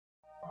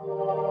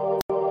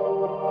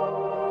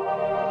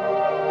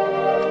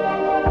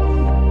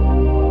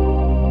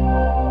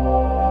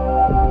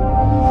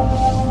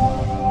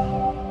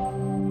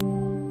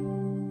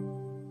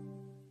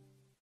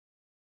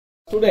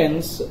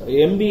Students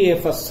MBA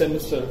first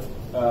semester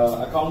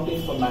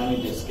accounting for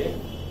ಮ್ಯಾನೇಜರ್ಸ್ಗೆ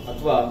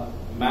ಅಥವಾ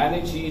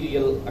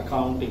managerial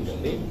accounting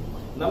ಅಲ್ಲಿ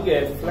ನಮಗೆ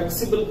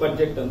ಫ್ಲೆಕ್ಸಿಬಲ್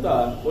ಬಜೆಟ್ ಅಂತ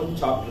ಒಂದು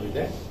ಚಾಪ್ಟರ್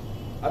ಇದೆ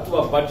ಅಥವಾ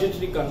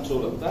ಬಜೆಟರಿ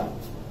ಕಂಟ್ರೋಲ್ ಅಂತ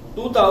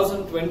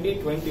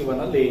 2020-21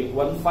 ಅಲ್ಲಿ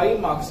 5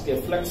 ಮಾರ್ಕ್ಸ್ ಗೆ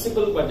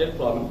ಫ್ಲೆಕ್ಸಿಬಲ್ ಬಜೆಟ್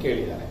ಪ್ರಾಬ್ಲಮ್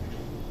ಕೇಳಿದ್ದಾರೆ.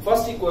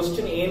 ಫಸ್ಟ್ ಈ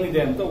ಕ್ವಶನ್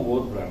ಏನಿದೆ ಅಂತ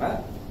ಓದ್ಬಿಡೋಣ.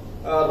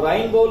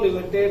 Rainbow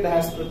Limited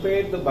has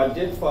prepared the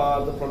budget for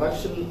the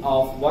production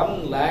of 1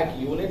 lakh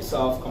units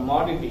of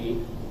commodity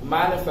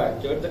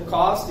manufactured. The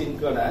cost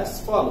incurred as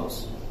follows.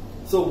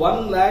 So 1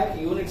 lakh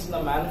units na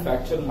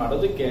manufacture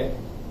ಮಾಡೋದಕ್ಕೆ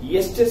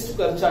ಎಷ್ಟೆಷ್ಟು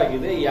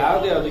ಖರ್ಚಾಗಿದೆ,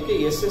 ಯಾವ್ದಕ್ಕೆ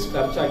ಎಷ್ಟೆಷ್ಟು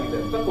ಖರ್ಚಾಗಿದೆ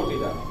ಅಂತ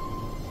ಕೊಟ್ಟಿದ್ದಾರೆ.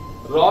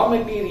 Raw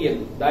material,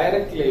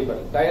 direct labor,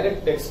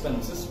 direct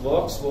expenses,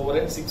 works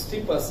overhead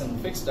 60%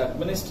 fixed,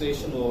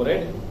 administration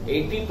overhead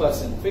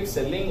 80% fixed,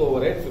 selling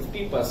overhead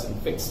 50%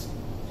 fixed.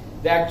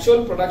 The actual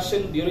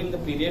production during the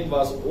period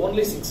was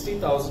only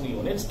 60,000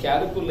 units.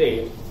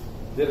 Calculate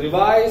the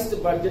revised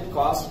budget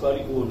cost per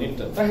unit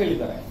ಅಂತ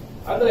ಹೇಳಿದ್ದಾರೆ.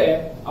 ಅಂದ್ರೆ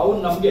ಅವ್ರು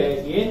ನಮ್ಗೆ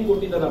ಏನ್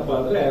ಕೊಟ್ಟಿದ್ದಾರಪ್ಪ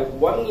ಅಂದ್ರೆ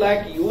 1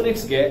 lakh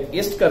units ಗೆ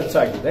ಎಷ್ಟು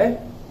ಖರ್ಚಾಗಿದೆ,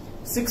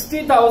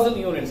 60,000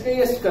 units ಗೆ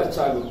ಎಷ್ಟು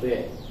ಖರ್ಚಾಗುತ್ತೆ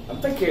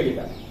ಅಂತ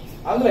ಕೇಳಿದ್ದಾರೆ.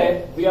 ಅಂದ್ರೆ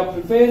we are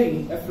preparing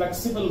A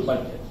flexible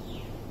budget.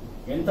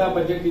 ಎಂತ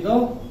ಬಜೆಟ್ ಇದು?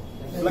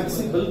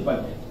 Flexible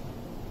budget.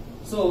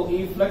 ಸೊ ಈ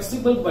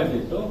ಫ್ಲೆಕ್ಸಿಬಲ್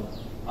ಬಜೆಟ್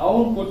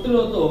ಅವನು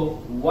ಕೊಟ್ಟಿರೋದು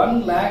 1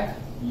 lakh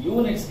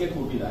ಯೂನಿಟ್ಸ್ ಗೆ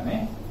ಕೊಟ್ಟಿದ್ದಾನೆ.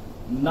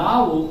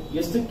 ನಾವು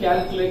ಎಷ್ಟು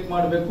ಕ್ಯಾಲ್ಕುಲೇಟ್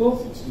ಮಾಡಬೇಕು?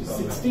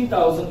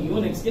 60,000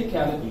 ಯೂನಿಟ್ಸ್ ಗೆ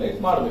ಕ್ಯಾಲ್ಕುಲೇಟ್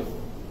ಮಾಡಬೇಕು.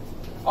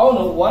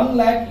 ಅವನು 1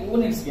 lakh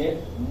ಯೂನಿಟ್ಸ್ ಗೆ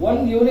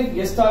 1 ಯೂನಿಟ್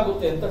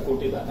ಎಷ್ಟಾಗುತ್ತೆ ಅಂತ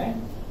ಕೊಟ್ಟಿದ್ದಾನೆ.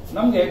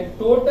 ನಮ್ಗೆ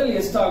ಟೋಟಲ್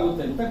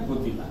ಎಷ್ಟಾಗುತ್ತೆ ಅಂತ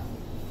ಗೊತ್ತಿಲ್ಲ.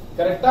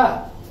 ಕರೆಕ್ಟಾ?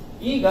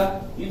 ಈಗ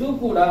ಇದು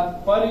ಕೂಡ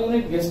ಪರ್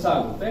ಯೂನಿಟ್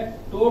ಎಷ್ಟಾಗುತ್ತೆ,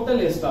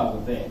 ಟೋಟಲ್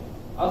ಎಷ್ಟಾಗುತ್ತೆ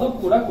ಅದು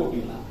ಕೂಡ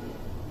ಕೊಟ್ಟಿಲ್ಲ.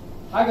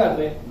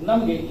 ಹಾಗಾದ್ರೆ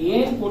ನಮ್ಗೆ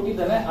ಏನ್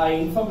ಕೊಟ್ಟಿದ್ದಾನೆ ಆ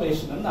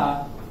ಇನ್ಫಾರ್ಮೇಶನ್ ಅನ್ನ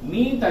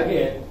ನೀಟಾಗಿ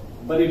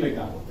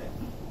ಬರಿಬೇಕಾಗುತ್ತೆ.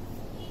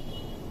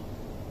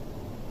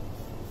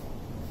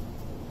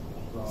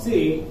 ಸಿ,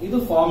 ಇದು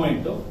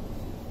ಫಾರ್ಮೆಟ್.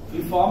 ಈ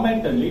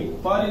ಫಾರ್ಮೆಟ್ ಅಲ್ಲಿ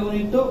ಪರ್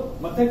ಯೂನಿಟ್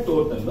ಮತ್ತೆ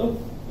ಟೋಟಲ್,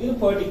 ಇದು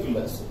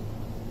ಪರ್ಟಿಕ್ಯುಲರ್ಸ್.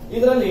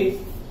 ಇದರಲ್ಲಿ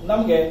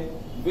ನಮ್ಗೆ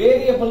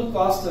ವೇರಿಯಬಲ್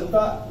ಕಾಸ್ಟ್ ಅಂತ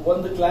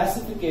ಒಂದು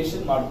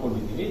ಕ್ಲಾಸಿಫಿಕೇಶನ್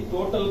ಮಾಡ್ಕೊಂಡಿದ್ದೀವಿ.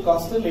 ಟೋಟಲ್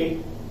ಕಾಸ್ಟ್ ಅಲ್ಲಿ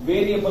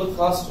ವೇರಿಯಬಲ್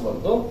ಕಾಸ್ಟ್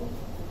ಒಂದು,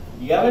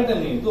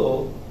 ಎರಡನೇದು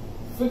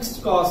ಫಿಕ್ಸ್ಡ್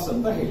ಕಾಸ್ಟ್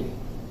ಅಂತ ಹೇಳಿ.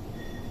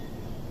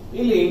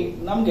 ಇಲ್ಲಿ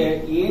ನಮ್ಗೆ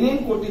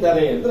ಏನೇನ್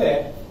ಕೊಟ್ಟಿದ್ದಾರೆ ಅಂದ್ರೆ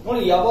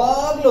ನೋಡಿ,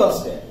 ಯಾವಾಗ್ಲೂ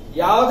ಅಷ್ಟೇ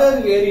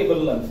ಯಾವ್ದಾದ್ರು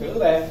ವೇರಿಯಬಲ್ ಅಂತ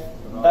ಹೇಳಿದ್ರೆ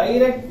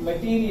direct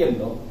material,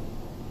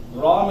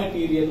 raw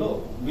material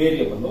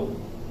variable,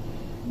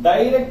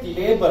 direct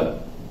labour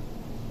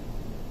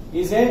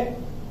is A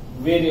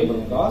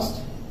variable cost,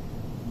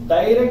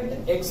 direct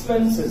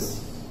expenses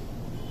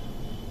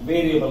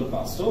variable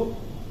cost.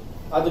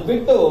 ಅದು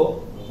ಬಿಟ್ಟು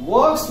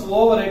ವರ್ಕ್ಸ್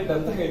ಓವರ್ ಹೆಡ್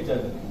ಅಂತ ಹೇಳ್ತಾ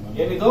ಇದ್ದಾನೆ.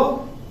 ಏನಿದು?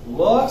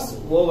 Works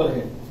over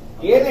head.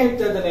 ಏನ್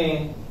ಹೇಳ್ತಾ ಇದ್ದಾನೆ?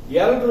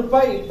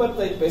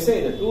 ₹2.25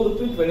 ಇದೆ,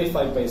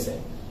 ₹2.25.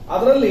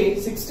 ಅದರಲ್ಲಿ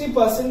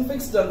 60%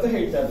 ಫಿಕ್ಸ್ಡ್ ಅಂತ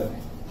ಹೇಳ್ತಾ ಇದ್ದಾನೆ.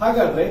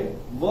 ಹಾಗಾದ್ರೆ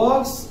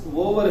ವರ್ಕ್ಸ್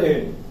ಓವರ್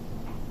ಹೆಡ್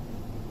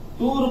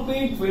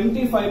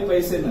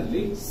 ₹2.25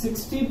 ನಲ್ಲಿ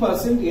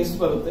 60% ಎಷ್ಟು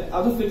ಬರುತ್ತೆ?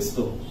 ಅದು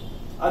ಫಿಕ್ಸ್ಡ್.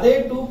 ಅದೇ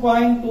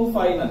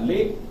 2.25 ನಲ್ಲಿ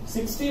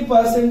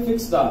 60%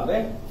 ಫಿಕ್ಸ್ಡ್ ಆದ್ರೆ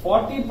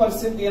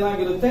 40%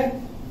 ಏನಾಗಿರುತ್ತೆ?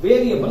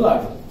 ವೇರಿಯಬಲ್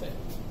ಆಗಿರುತ್ತೆ.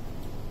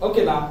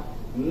 ಓಕೆನಾ?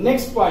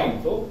 Next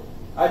point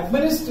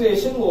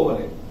administration over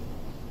head.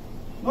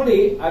 ನೋಡಿ,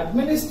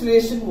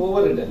 ಅಡ್ಮಿನಿಸ್ಟ್ರೇಷನ್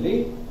ಓವರ್ ಹೆಡ್ ಅಲ್ಲಿ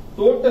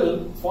ಟೋಟಲ್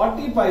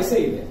 40 ಪೈಸೆ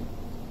ಇದೆ.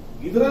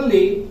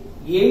 ಇದರಲ್ಲಿ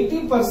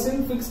 80%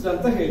 ಫಿಕ್ಸ್ಡ್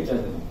ಅಂತ ಹೇಳ್ತಾ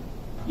ಇದ್ದೇನೆ.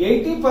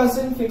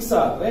 80% ಫಿಕ್ಸ್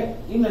ಆದ್ರೆ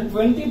ಇನ್ನು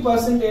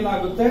 20%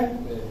 ಏನಾಗುತ್ತೆ?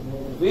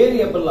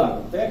 ವೇರಿಯಬಲ್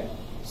ಆಗುತ್ತೆ.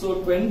 ಸೊ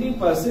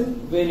 20%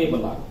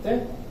 ವೇರಿಯಬಲ್ ಆಗುತ್ತೆ.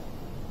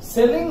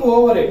 ಸೆಲ್ಲಿಂಗ್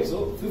ಓವರ್ ಹೆಡ್ಸ್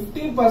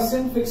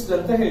 50% ಫಿಕ್ಸ್ಡ್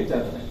ಅಂತ ಹೇಳ್ತಾ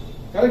ಇದ್ದಾರೆ.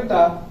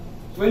 ಕರೆಕ್ಟಾ?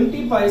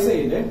 20 ಪೈಸೆ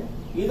ಇದೆ,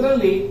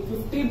 ಇದರಲ್ಲಿ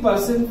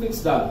 50%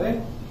 ಫಿಕ್ಸ್ಡ್ ಆದ್ರೆ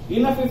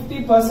ಇನ್ನು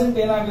 50%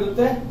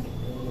 ಏನಾಗಿರುತ್ತೆ?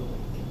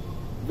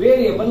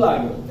 ವೇರಿಯಬಲ್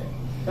ಆಗಿರುತ್ತೆ.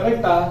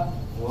 ಕರೆಕ್ಟಾ?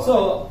 ಸೊ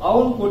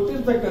ಅವನು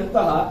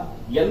ಕೊಟ್ಟಿರ್ತಕ್ಕಂತಹ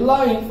ಎಲ್ಲಾ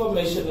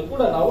ಇನ್ಫಾರ್ಮೇಶನ್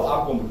ಕೂಡ ನಾವು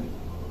ಹಾಕೊಂಡ್ಬಿಡ್ತೀವಿ.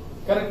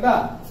 ಕರೆಕ್ಟಾ?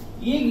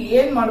 ಈಗ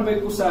ಏನ್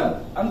ಮಾಡಬೇಕು ಸರ್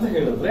ಅಂತ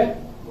ಹೇಳಿದ್ರೆ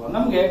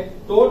ನಮ್ಗೆ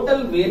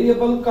total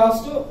variable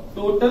cost,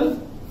 total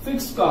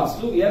fixed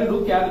cost ಎರಡು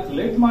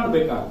ಕ್ಯಾಲ್ಕುಲೇಟ್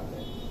ಮಾಡಬೇಕಾಗುತ್ತೆ.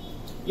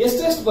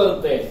 ಎಷ್ಟೆಷ್ಟು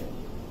ಬರುತ್ತೆ?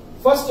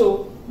 ಫಸ್ಟ್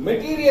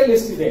ಮೆಟೀರಿಯಲ್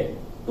ಎಷ್ಟಿದೆ?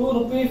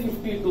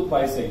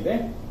 ₹2.52 ಇದೆ.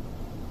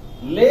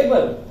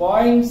 ಲೇಬರ್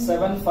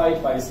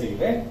 0.75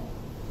 ಇದೆ.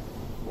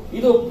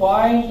 ಇದು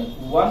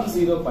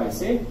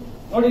 0.10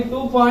 ನೋಡಿ.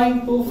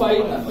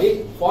 2.25 ನಲ್ಲಿ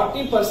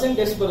 40%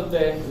 ಎಷ್ಟು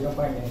ಬರುತ್ತೆ?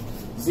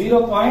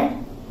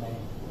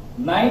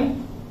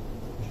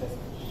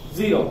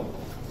 0.90.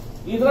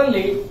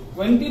 ಇದರಲ್ಲಿ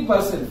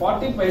 20%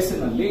 40 ಪೈಸೆ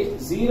ನಲ್ಲಿ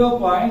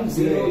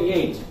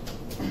 0.08.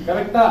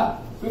 ಕರೆಕ್ಟಾ?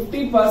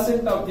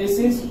 50% ಆಫ್ ದಿಸ್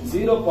ಇಸ್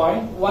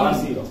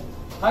 0.10.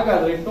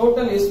 ಹಾಗಾದ್ರೆ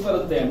ಟೋಟಲ್ ಎಷ್ಟು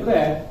ಬರುತ್ತೆ ಅಂದ್ರೆ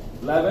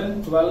 11,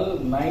 12,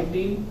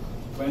 19,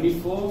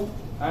 24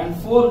 ಅಂಡ್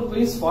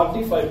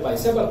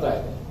 ₹4.45 ಬರ್ತಾ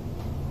ಇದೆ.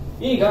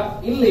 ಈಗ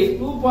ಇಲ್ಲಿ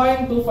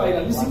 2.25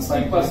 ನಲ್ಲಿ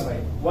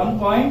 60%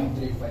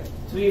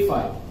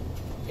 1.35.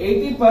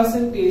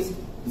 80% is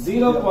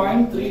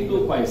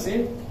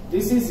 0.32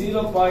 This is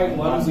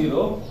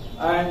 0.10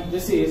 and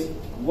this is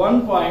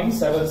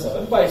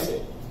 1.77 paise.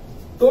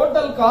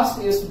 Total cost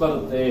ಎಷ್ಟು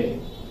ಬರುತ್ತೆ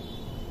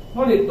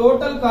ನೋಡಿ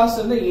ಟೋಟಲ್ ಕಾಸ್ಟ್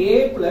ಅಂದ್ರೆ ಎ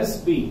ಪ್ಲಸ್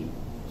ಬಿ,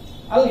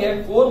 ಅಲ್ಲಿಗೆ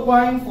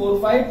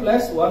 4.45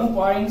 ಪ್ಲಸ್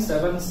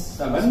 1.77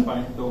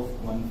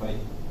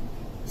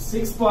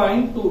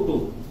 6.22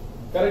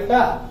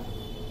 ಕರೆಕ್ಟಾ?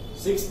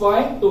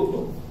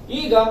 6.22.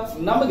 ಈಗ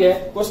ನಮಗೆ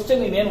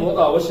ಕ್ವಶನ್ ಇನ್ನೇನು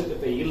ಓದೋ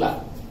ಅವಶ್ಯಕತೆ ಇಲ್ಲ.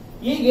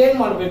 ಈಗ ಏನ್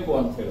ಮಾಡಬೇಕು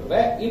ಅಂತ ಹೇಳಿದ್ರೆ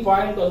ಈ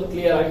ಪಾಯಿಂಟ್ ಒಂದು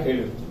ಕ್ಲಿಯರ್ ಆಗಿ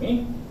ಹೇಳಿರ್ತೀನಿ.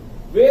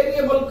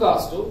 ವೇರಿಯಬಲ್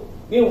ಕಾಸ್ಟ್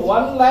ನೀವು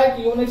 1 lakh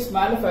ಯೂನಿಟ್ಸ್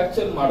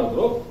ಮ್ಯಾನುಫ್ಯಾಕ್ಚರ್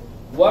ಮಾಡಿದ್ರು,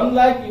 1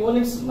 lakh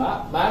ಯೂನಿಟ್ಸ್ ನ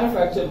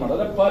ಮ್ಯಾನುಫ್ಯಾಕ್ಚರ್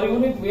ಮಾಡಿದ್ರೆ ಪರ್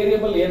ಯೂನಿಟ್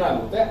ವೇರಿಯಬಲ್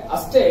ಏನಾಗುತ್ತೆ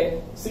ಅಷ್ಟೇ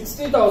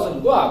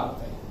 60,000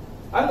 ಆಗುತ್ತೆ.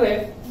 ಅಂದ್ರೆ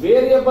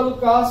ವೇರಿಯಬಲ್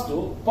ಕಾಸ್ಟ್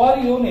ಪರ್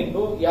ಯೂನಿಟ್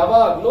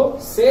ಯಾವಾಗ್ಲೂ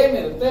ಸೇಮ್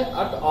ಇರುತ್ತೆ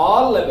ಅಟ್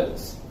ಆಲ್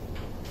ಲೆವೆಲ್ಸ್.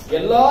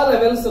 ಎಲ್ಲಾ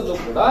ಲೆವೆಲ್ಸ್ ಅಲ್ಲೂ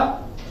ಕೂಡ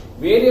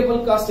ವೇರಿಯಬಲ್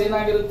ಕಾಸ್ಟ್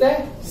ಏನಾಗಿರುತ್ತೆ?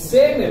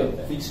 ಸೇಮ್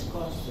ಇರುತ್ತೆ. ಫಿಕ್ಸ್ಡ್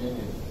ಕಾಸ್ಟ್ ಸೇಮ್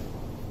ಇರುತ್ತೆ.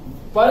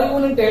 ಪರ್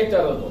ಯೂನಿಟ್ ಹೇಳ್ತಾ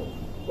ಇರೋದು,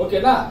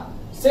 ಓಕೆನಾ?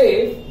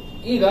 ಸೇಮ್.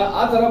 ಈಗ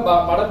ಆ ತರ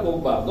ಮಾಡಕ್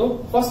ಹೋಗ್ಬಾರ್ದು.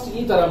 ಫಸ್ಟ್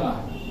ಈ ತರ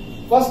ಮಾಡಿ.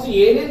 ಫಸ್ಟ್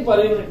ಏನೇನ್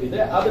ಪರ್ ಯೂನಿಟ್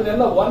ಇದೆ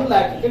ಅದನ್ನೆಲ್ಲ 1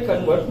 lakh ಗೆ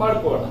ಕನ್ವರ್ಟ್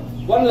ಮಾಡ್ಕೊಳ್ಳೋಣ.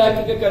 1 lakh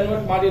ಗೆ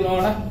ಕನ್ವರ್ಟ್ ಮಾಡಿ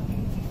ನೋಡೋಣ.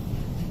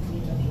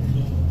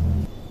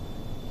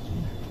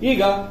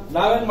 ಈಗ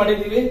ನಾವೇನ್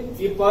ಮಾಡಿದೀವಿ,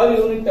 ಈ ಪರ್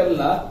ಯೂನಿಟ್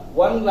ಎಲ್ಲ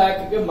 1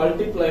 lakh ಗೆ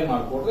ಮಲ್ಟಿಪ್ಲೈ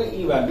ಮಾಡ್ಕೊಟ್ರೆ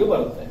ಈ ವ್ಯಾಲ್ಯೂ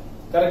ಬರುತ್ತೆ.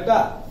 ಕರೆಕ್ಟಾ?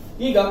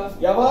 ಈಗ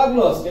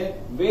ಯಾವಾಗ್ಲೂ ಅಷ್ಟೇ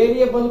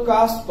variable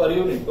cost per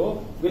unit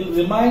will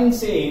remain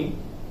same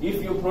if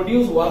you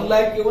produce 1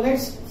 lakh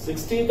units,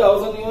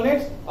 60,000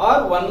 units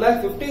R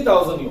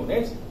 1,50,000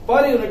 units.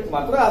 Per unit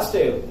ಮಾತ್ರ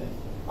ಅಷ್ಟೇ ಇರುತ್ತೆ.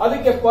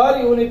 ಅದಕ್ಕೆ ಪರ್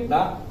ಯೂನಿಟ್ ನ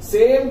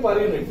ಸೇಮ್ ಪರ್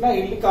ಯೂನಿಟ್ ನ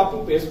ಇಲ್ಲಿ ಕಾಪಿ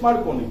ಪೇಸ್ಟ್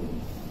ಮಾಡ್ಕೊಂಡಿದ್ದೀನಿ.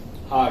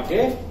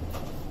 ಹಾಗೆ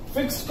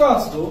ಫಿಕ್ಸ್ಡ್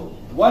ಕಾಸ್ಟ್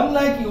 1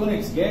 lakh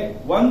ಯೂನಿಟ್ಸ್ ಗೆ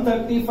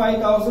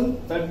 135,000,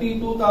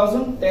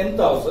 32,000,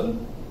 10,000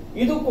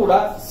 ಇದು ಕೂಡ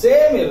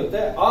ಸೇಮ್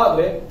ಇರುತ್ತೆ.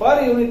 ಆದ್ರೆ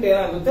ಪರ್ ಯೂನಿಟ್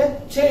ಏನಾಗುತ್ತೆ?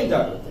 ಚೇಂಜ್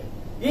ಆಗುತ್ತೆ.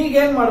 ಈಗ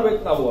ಏನ್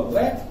ಮಾಡ್ಬೇಕು ನಾವು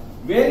ಅಂದ್ರೆ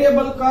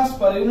ವೇರಿಯಬಲ್ ಕಾಸ್ಟ್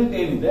ಪರ್ ಯೂನಿಟ್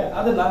ಏನಿದೆ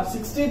ಅದನ್ನ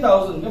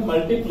 60,000 ಗೆ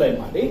ಮಲ್ಟಿಪ್ಲೈ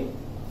ಮಾಡಿ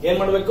ಏನ್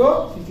ಮಾಡ್ಬೇಕು?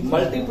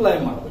 ಮಲ್ಟಿಪ್ಲೈ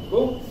ಮಾಡಬೇಕು.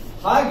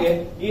 ಹಾಗೆ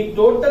ಈ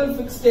ಟೋಟಲ್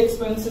ಫಿಕ್ಸ್ಡ್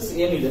ಎಕ್ಸ್ಪೆನ್ಸಸ್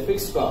ಏನಿದೆ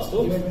ಫಿಕ್ಸ್ಡ್ ಕಾಸ್ಟ್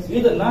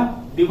ಇದನ್ನ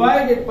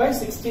ಡಿವೈಡೆಡ್ ಬೈ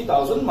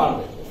 60,000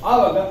 ಮಾಡಬೇಕು.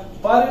 ಆವಾಗ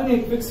ಪರ್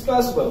ಯೂನಿಟ್ ಫಿಕ್ಸ್ಡ್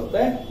ಕಾಸ್ಟ್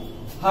ಬರುತ್ತೆ.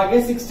 ಹಾಗೆ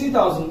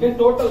 60,000 ಗೆ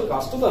ಟೋಟಲ್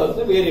ಕಾಸ್ಟ್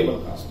ಬರುತ್ತೆ ವೇರಿಯಬಲ್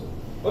ಕಾಸ್ಟ್.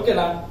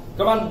 ಓಕೆನಾ?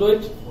 ಕಮಾನ್ ಡೂ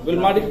ಇಟ್.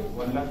 ವಿಲ್ ಮಾಡಿ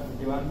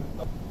 1,51,000.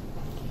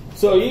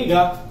 ಸೊ ಈಗ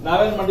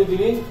ನಾವೇನ್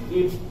ಮಾಡಿದೀವಿ, ಈ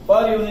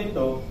per unit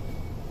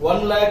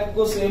 1 lakh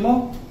same,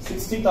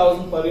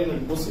 60,000 per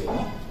unit same.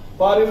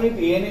 Per unit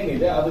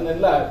ಏನೇನಿದೆ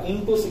ಅದನ್ನೆಲ್ಲ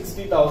ಇಂಟು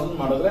 60,000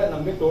 ಮಾಡಿದ್ರೆ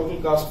ನಮಗೆ ಟೋಟಲ್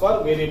ಕಾಸ್ಟ್ ಫಾರ್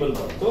ವೇರಿಯಬಲ್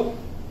ಬಂತು.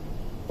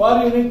 ಪರ್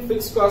ಯೂನಿಟ್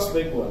ಫಿಕ್ಸ್ ಕಾಸ್ಟ್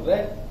ಬೇಕು ಅಂದ್ರೆ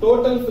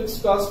total fix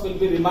cost will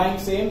be remain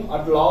same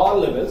at all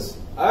levels.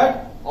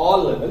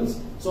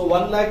 So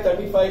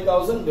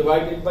 1,35,000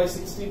 divided by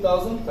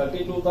 60,000,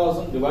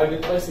 32,000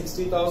 divided by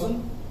 60,000,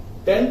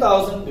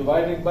 10,000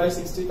 divided by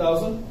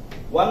 60,000,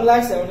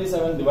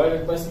 1,77,000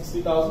 divided by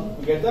 60,000.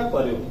 We get the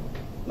per unit.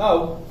 Now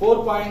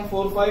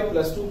 4.45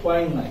 plus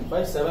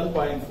 2.95,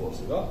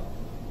 7.40.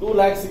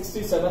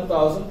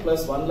 2,67,000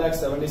 plus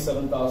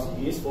 1,77,000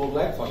 is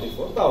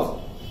 4,44,000.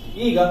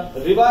 ಈಗ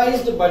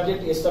revised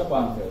budget ಎಷ್ಟಪ್ಪ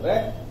ಅಂತ ಹೇಳಿದ್ರೆ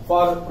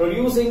for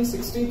producing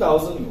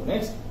 60,000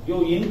 units you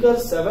incur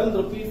 7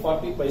 rupees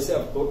 40 paise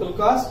of total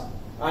cost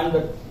and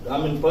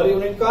per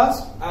unit cost,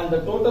 and the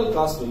total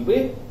cost will be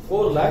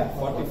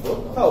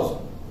 4,44,000.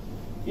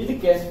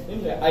 ಇದಕ್ಕೆ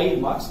ನಿಮಗೆ 5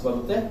 marks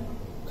ಬರುತ್ತೆ.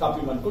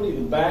 Copy ಮಾಡ್ಕೊಳ್ಳಿ.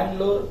 ಇದು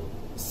Bangalore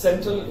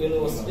central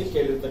university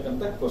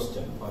ಕೇಳಿರ್ತಕ್ಕಂಥ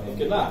question.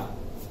 ಓಕೆನಾ?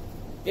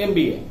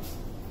 MBA